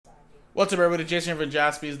What's up, everybody? Jason here for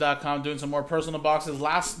Jaspys.com doing some more personal boxes.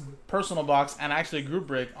 Last personal box and actually a group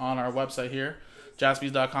break on our website here,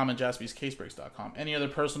 Jaspys.com and JaspysCaseBreaks.com. Any other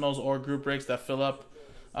personals or group breaks that fill up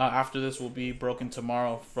after this will be broken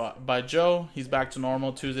tomorrow by Joe. He's back to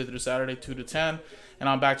normal Tuesday through Saturday, 2 to 10. And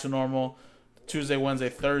I'm back to normal Tuesday, Wednesday,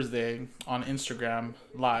 Thursday on Instagram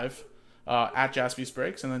live at Jaspys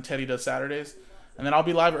Breaks. And then Teddy does Saturdays. And then I'll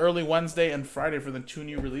be live early Wednesday and Friday for the 2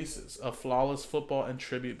 new releases of Flawless Football and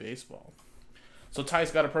Tribute Baseball. So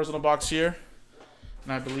Tyce got a personal box here,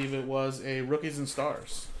 and I believe it was a Rookies and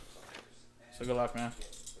Stars. So good luck, man.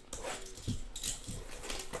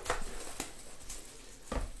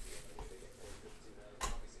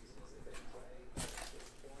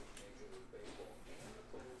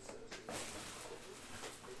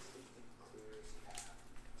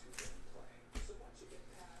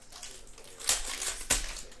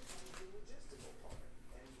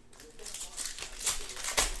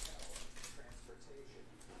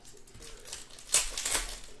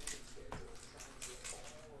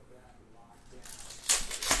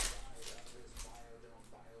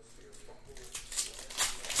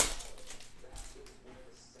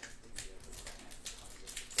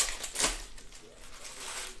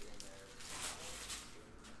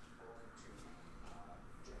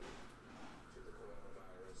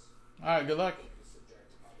 All right, good luck.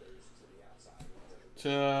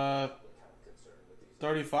 To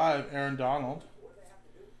 35, Aaron Donald.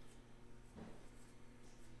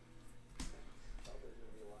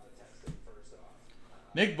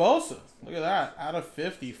 Nick Bosa. Look at that. Out of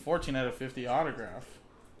 50. 14 out of 50 autograph.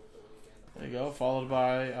 There you go. Followed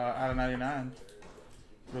by out of 99.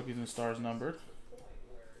 Rookies and Stars numbered.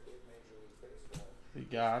 We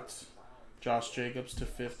got Josh Jacobs to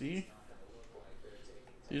 50.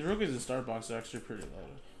 These Rookies and Star boxes are actually pretty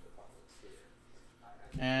loaded.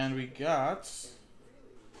 And we got,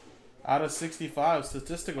 out of 65,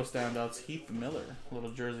 statistical standouts, Heath Miller.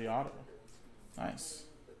 Little jersey auto. Nice.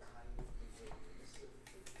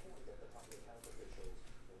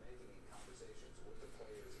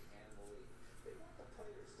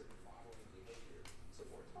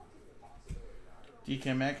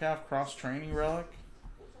 DK Metcalf, cross-training relic.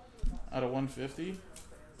 Out of 150.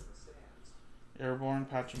 Airborne,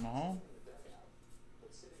 Patrick Mahomes.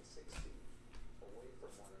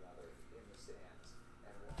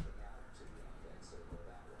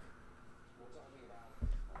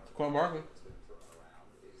 Quan Barkley.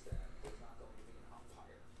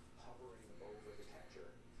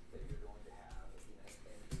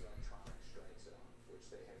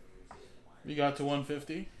 We got to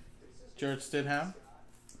 150. Jared Stidham.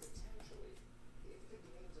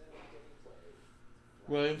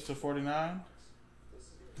 Williams to 49.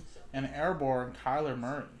 And Airborne, Kyler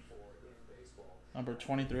Murray. Number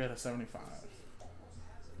 23 out of 75.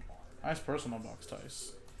 Nice personal box,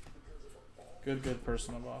 Tyce. Good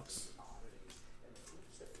personal box.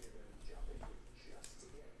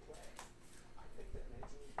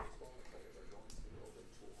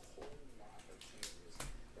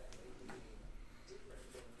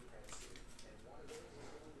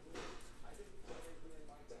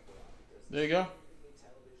 There you go.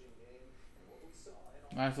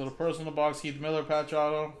 Nice little personal box. Heath Miller patch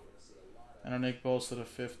auto. And a Nick Bosa to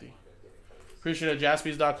 50. Appreciate it.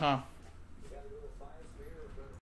 Jaspys.com.